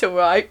was little,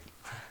 right,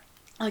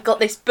 I got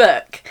this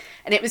book,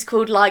 and it was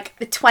called like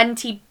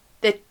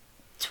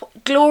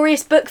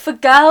Glorious Book for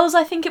Girls,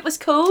 I think it was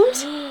called.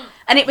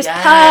 And it was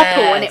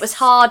purple, and it was Yes.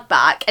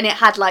 hardback, and it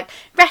had like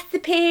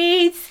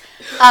recipes,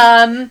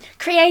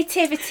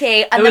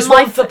 creativity, and There was then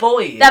my one for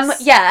boys. my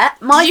Did you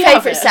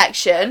have favourite it?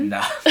 section.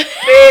 No.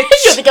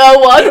 You're the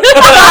girl one.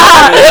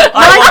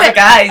 I want fa- the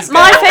guys.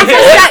 my girl. favourite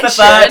It's the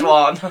section third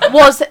one.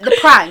 Was the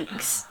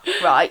pranks,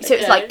 right? So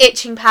it was Okay. like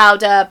itching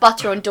powder,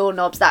 butter on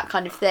doorknobs, that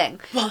kind of thing.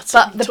 Butter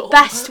But on the doorknobs.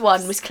 best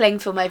one was cling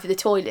film over the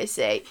toilet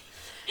seat.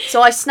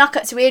 So I snuck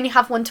up. So we only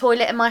have one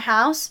toilet in my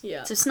house.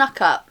 Yeah. So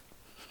snuck up,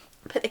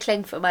 put the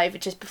cling film over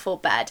just before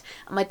bed,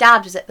 and my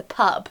dad was at the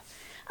pub,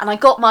 and I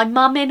got my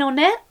mum in on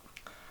it.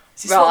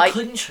 Is this Right.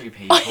 what country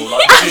people like do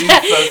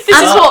for This is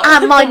fun? what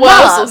And my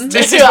Wells mum,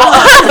 This is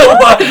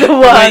what the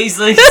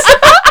Weasleys.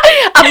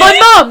 and my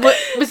mum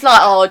was like,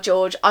 "Oh,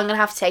 George, I'm gonna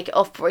have to take it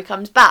off before he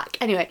comes back."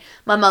 Anyway,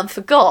 my mum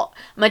forgot.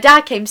 My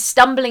dad came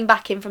stumbling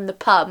back in from the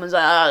pub and was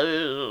like,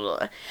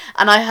 "Ugh."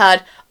 And I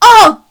heard,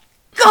 "Oh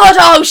God,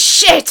 oh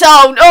shit,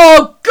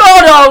 oh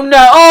God, oh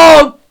no,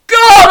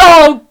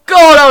 oh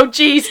God, oh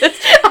Jesus!"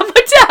 And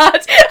my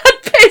dad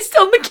had pissed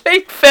on the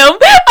cling film,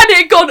 and it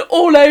had gone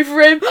all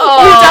over him,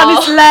 all down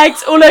his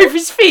legs, all over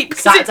his feet.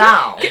 because Sat it-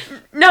 down.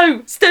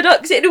 No, stood up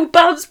because it all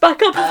bounced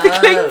back up off the Oh.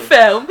 cling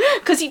film.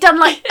 Because he'd done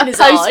like a his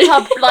eye.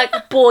 post-pub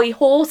like boy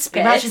horse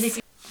piss. Imagine if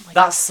you...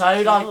 That's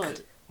so like... God.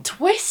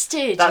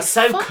 Twisted. That's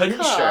you so fucker.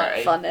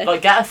 country. Funny.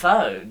 Like, get a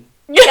phone.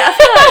 Yeah,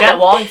 Get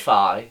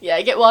Wi-Fi.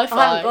 Yeah, get Wi-Fi.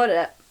 I haven't got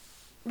it.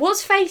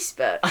 What's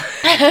Facebook?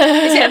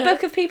 Is it a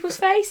book of people's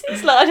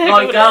faces? Like, I don't know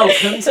Like, what girl, it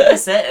is. come to the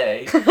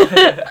city.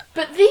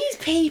 But these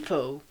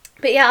people.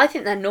 But yeah, I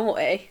think they're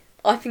naughty.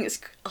 I think it's.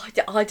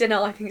 I don't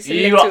know. I think it's a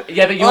You little. are-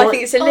 yeah, but I you're-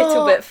 think it's a little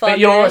Oh, bit funny. But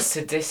you're a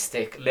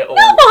sadistic little...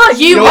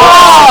 You You're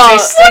are. a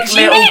sadistic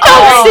little... I'm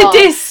Oh.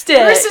 sadistic.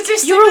 You're a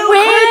sadistic You're a little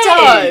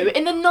weirdo queen.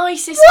 in the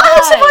nicest What way.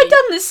 else have I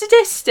done that's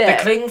sadistic?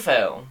 The cling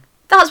film.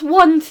 That's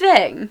one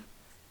thing.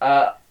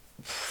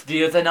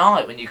 The other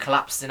night when you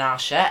collapsed in our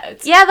shed.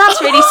 Yeah,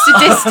 that's really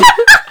sadistic.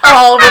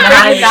 Oh, we're And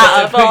I bringing that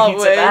had up, to put aren't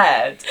you to we?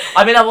 bed.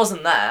 I mean, I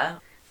wasn't there.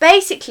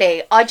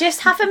 Basically, I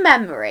just have a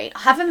memory. I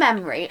have a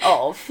memory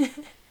of.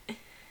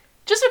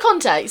 Just for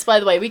context, by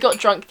the way, we got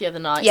drunk the other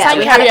night. Yeah, sang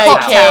we had a karaoke.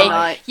 cocktail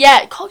night.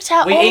 Yeah,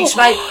 cocktail. We oh, each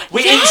made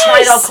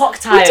yes! our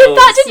cocktails. We did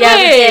that, didn't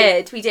Yeah,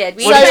 we? we did.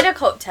 We So, made a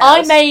cocktail.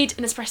 I made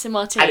an espresso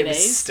martini. And it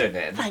was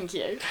stunning. Thank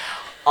you.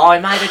 I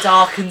made a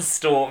dark and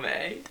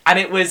stormy, and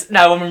it was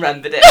no one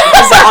remembered it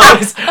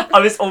because I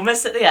was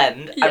almost at the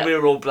end, Yeah. and we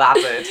were all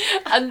blabbered.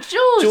 And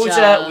Georgia.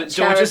 Cherub's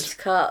George's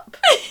cup.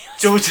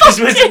 was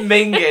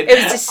minging.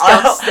 It was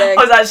disgusting. I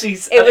was actually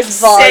It was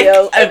sick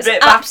vile. a It was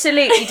bit back.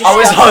 absolutely I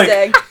was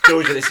disgusting. like,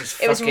 Georgia, this is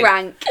It was fucking...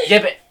 rank.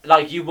 Yeah, but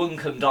like you wouldn't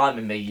come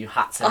diamond me. You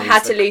had to. I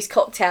had to lose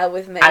cocktail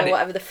with me, And or it-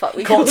 whatever the fuck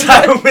we called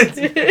cocktail it. with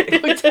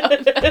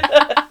me.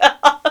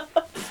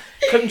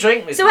 Come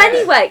drink with So me.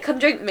 anyway, come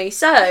drink with me.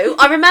 So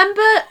I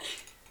remember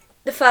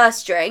the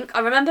first drink. I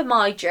remember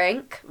my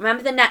drink.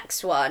 Remember the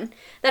next one.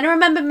 Then I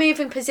remember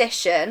moving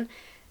position.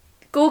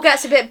 Gore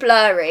gets a bit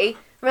blurry.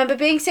 Remember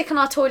being sick on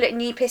our toilet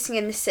and you pissing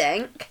in the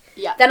sink.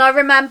 Yeah. Then I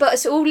remember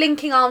us all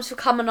linking arms for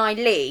Come on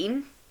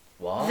Eileen.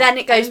 What? Then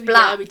it goes Oh,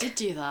 black. Yeah, we did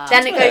do that.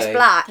 Then it goes Really?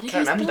 black. Then it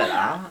Can't goes remember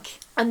black. that.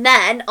 And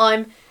then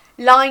I'm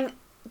lying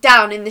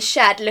down in the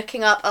shed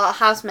looking up at our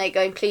housemate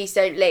going, please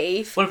don't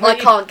leave. Well, I were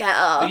you- can't get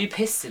up. Were you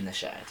pissed in the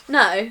shed?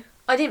 No,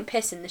 I didn't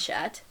piss in the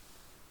shed.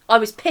 I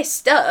was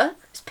pissed. I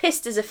was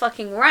pissed as a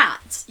fucking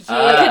rat.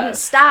 I couldn't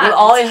stand.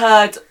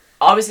 Well,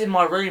 I was in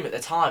my room at the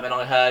time, and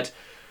I heard,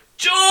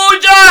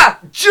 Georgia!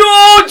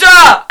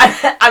 Georgia!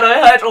 And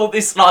I heard all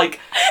this, like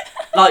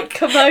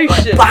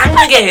commotion.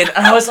 banging,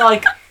 and I was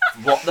like,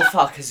 what the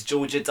fuck, has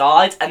Georgia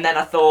died? And then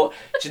I thought,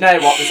 do you know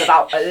what, there's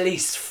about at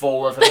least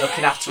 4 of them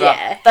looking after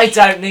Yeah. her. They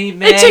don't need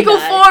me. It took all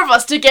No. 4 of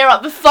us to get her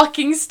up the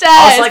fucking stairs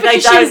I was like, they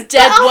because she was don't,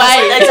 dead I was like,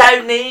 weight. they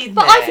don't need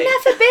But me. I've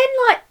never been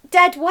like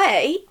dead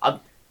weight.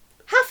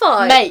 Have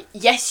I? Mate,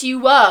 yes you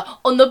were.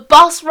 On the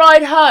bus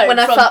ride home when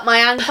I from fucked my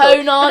ankle.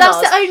 Ponarnos, But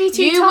that's the only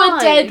 2 you times. were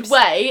dead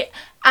weight,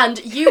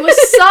 and you were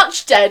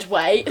such dead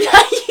weight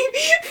that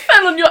you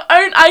fell on your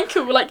own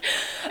ankle. We're like,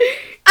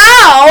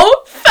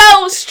 ow!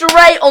 Fell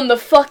straight on the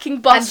fucking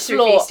And bus just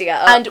floor. refused to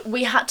get up. And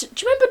we had to.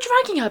 Do you remember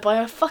dragging her by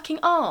her fucking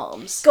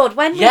arms? God,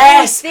 when we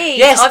Yes, did these,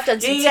 yes. I've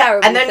done some yeah.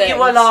 terrible And then things. you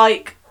were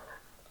like,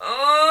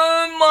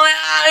 oh,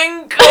 my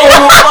ankle,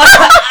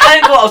 my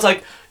ankle. I was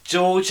like,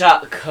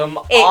 Georgia, come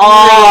it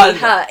on. really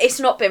hurt. It's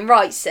not been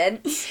right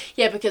since.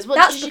 Yeah, because what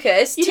That's did you-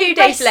 because you 2 didn't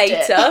days rest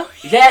it. later,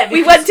 Yeah, we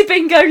because- went to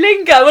Bingo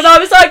Lingo, and I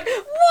was like,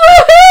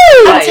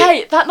 woohoo! I'll tell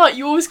you, that night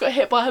you always got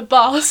hit by a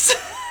bus.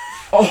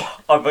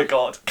 Oh my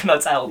god, can I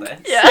tell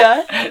this?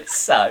 Yeah.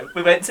 So,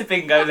 we went to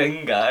Bingo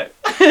Lingo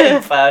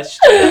in first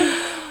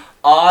year.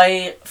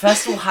 I,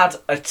 first of all, had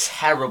a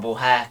terrible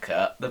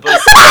haircut. The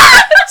bus,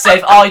 so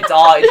if I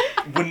died,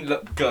 wouldn't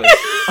look good.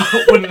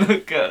 Wouldn't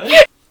look good.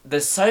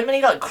 There's so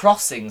many like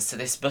crossings to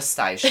this bus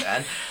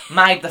station.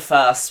 Made the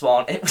first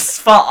one, it was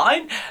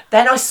fine.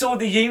 Then I saw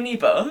the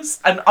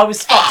unibus and I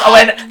was fucked. I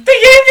went, the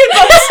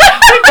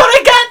unibus! We've got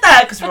to get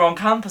there because we were on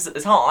campus at the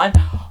time.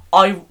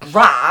 I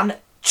ran,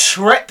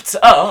 tripped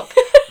up.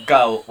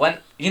 When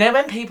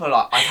when people are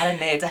like, I had a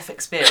near-death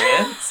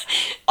experience.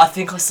 I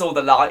think I saw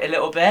the light a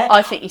little bit.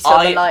 I think you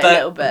saw the light a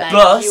little bit. Mate,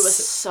 Bus, you were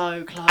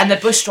so close. and the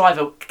bus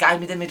driver gave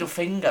me the middle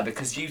finger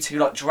because you two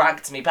like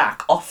dragged me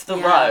back off the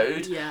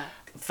road. Yeah.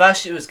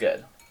 First, it was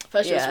good.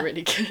 First year Yeah. was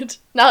really good.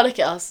 Now look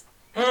at us.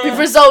 We've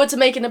resorted to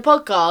making a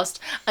podcast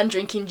and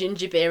drinking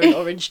ginger beer and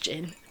orange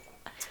gin.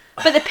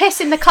 But the piss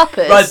in the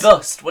cuppers.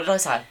 Robust. What did I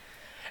say?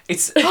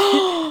 It's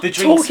the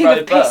drink's Talking of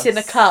robust. piss in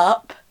a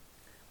cup,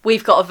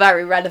 We've got a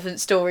very relevant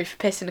story for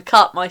Piss in a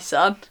Cup, my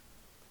son.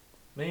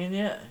 Me and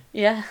you.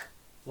 Yeah.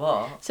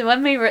 What? So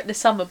when we were at the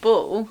summer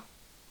ball,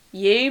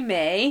 you,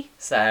 me,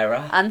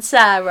 Sarah. and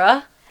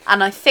Sarah,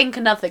 and I think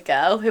another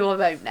girl who I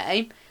won't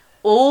name,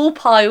 all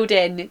piled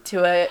in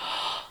to a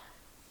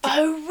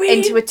Oh, really?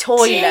 into a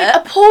toilet. A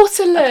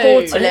portaloo. A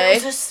portaloo. It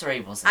was us three,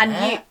 wasn't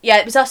it?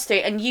 it was us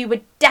three, and you were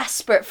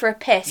desperate for a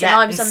piss, and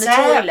I was on the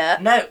Sarah-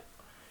 toilet. No,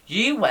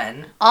 you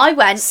went. I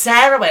went.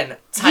 Sarah went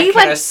taking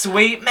went- a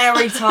sweet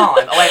merry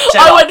time. I went.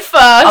 I went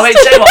first. I went.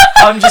 Joe,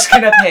 I'm just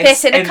gonna piss,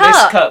 Piss in a this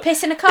cup. cup.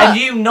 Piss in a cup. And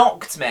you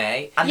knocked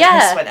me, and Yeah. the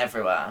piss went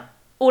everywhere.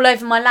 All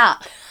over my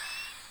lap.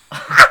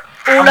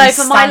 And All we over my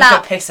stank of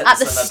lap piss at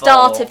the summer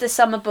start ball. of the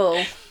summer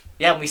ball.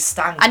 Yeah, and we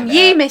stank. And of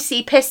you, it.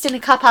 Missy, pissed in a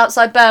cup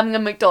outside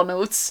Birmingham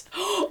McDonald's.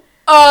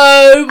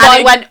 Oh my.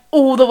 And it went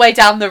all the way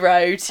down the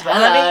road.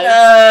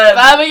 Birmingham.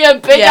 Birmingham,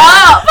 big Yeah.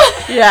 up.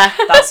 Yeah.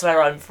 That's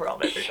where I'm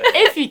from. Everybody.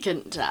 If you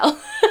couldn't tell.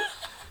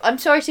 I'm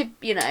sorry to,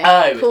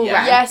 Oh, pull yeah.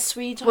 rank. Yes,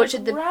 we What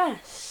should the-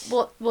 digress.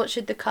 What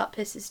should the cup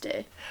pisses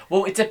do?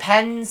 Well, it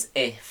depends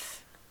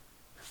if.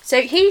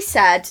 So he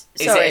said...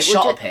 Is sorry, it a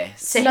shot we'll of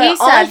piss? So No, he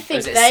I said... think Or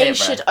is it they syrup?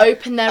 should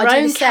open their I'll do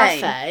own the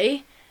same.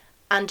 cafe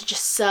and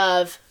just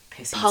serve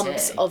Pissy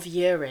pumps tea. of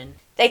urine.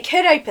 They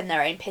could open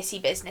their own pissy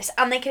business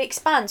and they could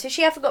expand. So if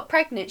she ever got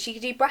pregnant, she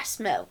could do breast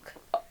milk.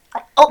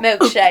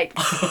 Milkshake.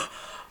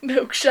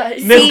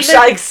 Milkshake.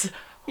 Milkshakes.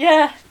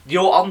 Yeah.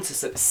 You're onto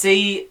some.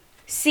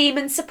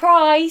 Semen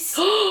surprise.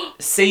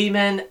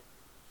 Semen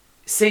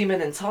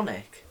and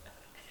tonic.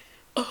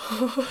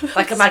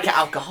 They can make it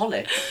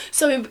alcoholic.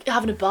 So we're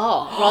having a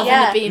bar rather Yeah.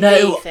 than a B&B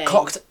No, thing.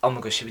 cocktail. Oh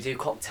my gosh, should we do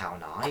cocktail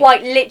night?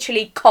 Quite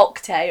literally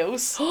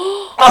cocktails.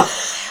 Oh!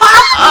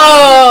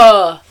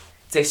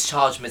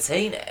 Discharge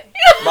martini.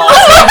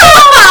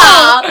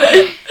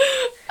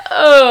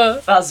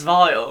 Oh! That's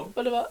vile.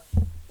 What about...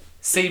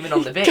 Semen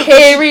on the beach.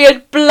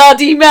 Period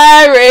Bloody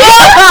Mary.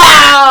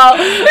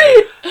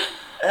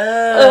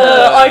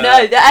 I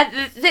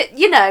know.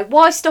 You know,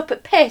 why stop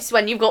at piss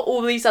when you've got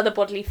all these other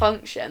bodily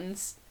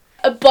functions?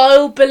 A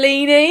bile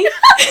Bellini.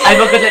 Oh my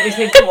god, let me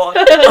think of one.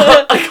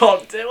 I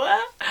can't do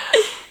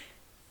it.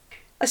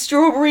 A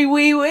strawberry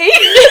wee wee.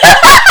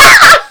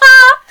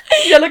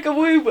 Yeah, like a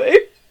woo woo.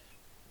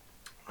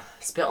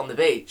 Spit on the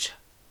beach.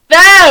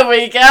 There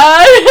we go.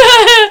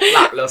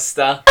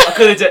 Lackluster. I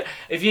could have done.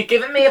 If you'd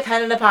given me a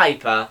pen and a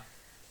paper,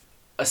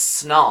 a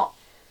snot,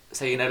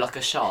 so you know, like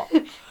a shot. So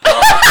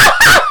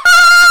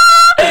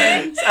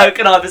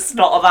can I have a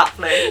snot of that,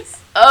 please?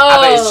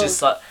 Oh. And it's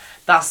just like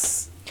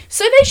that's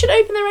So they should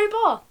open their own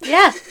bar.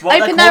 Yeah, what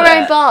they open call their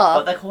own it. bar.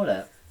 What they call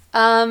it?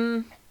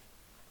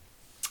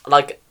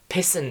 Like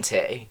piss and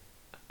tea.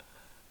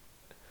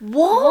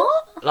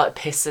 What? Like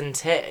piss and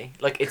tea.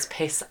 Like it's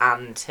piss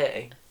and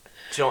tea.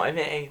 Do you know what I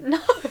mean? No.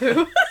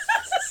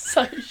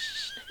 So shit.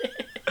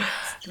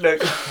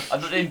 Look,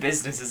 I'm not doing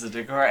business as a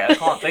degree. I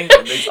can't think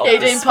of these off You're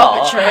the doing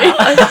spot.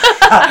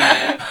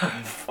 puppetry.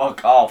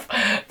 Fuck off.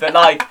 But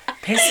like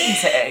piss and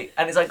tea,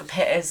 and it's like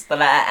piss, the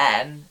letter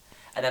N,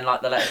 and then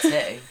like the letter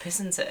T. Piss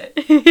and tea.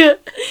 It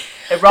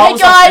Hey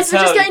rolls guys, off the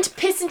we're just tongue. going to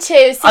piss and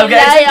tea. See I'm you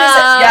going to later. piss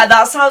and, yeah,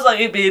 that sounds like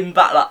it being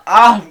back like,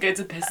 I'm going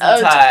to piss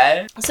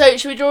and tea. So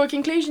should we draw a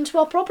conclusion to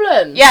our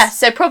problems? Yeah,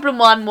 so problem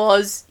one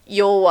was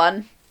your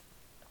one.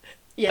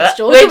 Yes,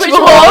 George. Which Which was?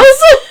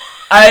 was?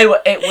 Oh,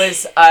 it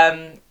was,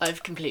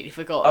 I've completely oh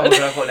forgotten. my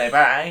god, I've got no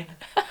brain.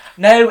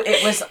 No,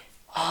 it was,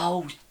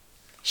 oh,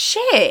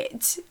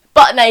 Shit.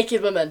 Butt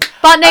naked woman.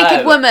 But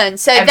naked Oh, woman.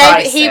 So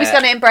embrace he was it.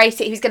 going to embrace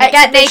it. He was going to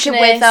get naked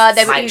with her.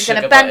 Then he Make was going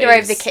to sugar bend her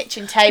over butties. the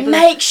kitchen table.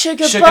 Make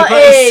sugar, sugar butties.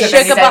 butties, so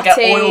then Sugar you then get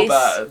oil butties.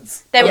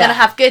 burns. They were Yeah. going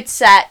to have good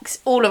sex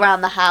all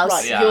around the house.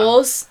 Right, Yeah.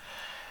 yours.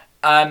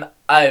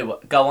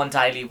 Go on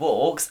daily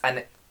walks,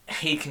 and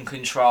he can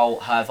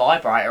control her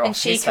vibrator And off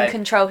she his can phone.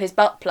 control his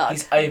butt plug.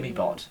 His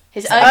Omibod.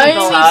 His Omibod.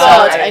 Omibod.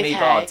 God,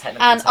 Omibod, okay.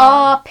 technical And term.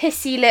 our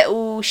pissy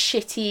little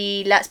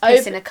shitty let's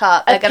piss in a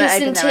cup. They're A going to piss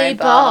open and their tea own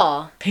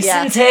bar. bar. Piss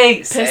yeah. and tea.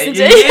 Piss See, and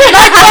you tea. use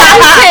Like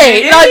bubble tea.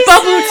 it. Like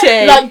bubble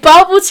tea. Like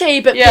bubble tea,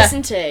 but Yeah. piss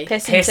and tea.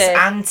 Piss and Piss tea.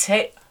 and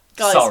tea.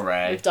 Guys,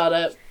 Sorry. we've done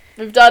it.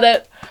 We've done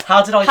it.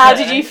 How did I How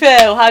do did it? you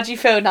feel? How do you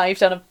feel now you've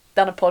done a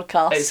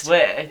podcast? It's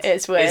weird.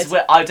 It's weird.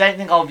 I don't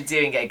think I'll be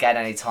doing it again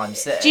anytime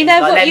soon. Do you know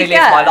what let you me live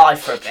get? my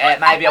life for a bit.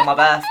 Maybe on my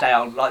birthday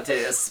I'll like do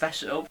it as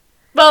special.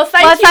 Well,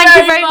 thank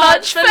you very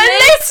much for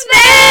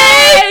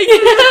listening.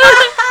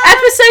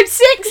 Episode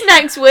 6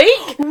 next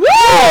week.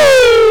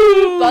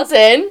 Woo!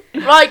 Buzzing.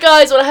 Right,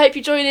 guys. Well, I hope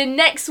you join in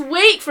next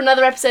week for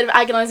another episode of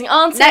Agonising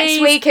Aunties. Next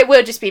week it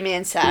will just be me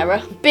and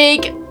Sarah.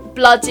 Big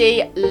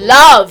bloody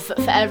love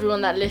for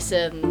everyone that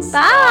listens.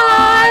 Bye.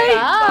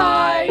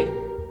 Bye.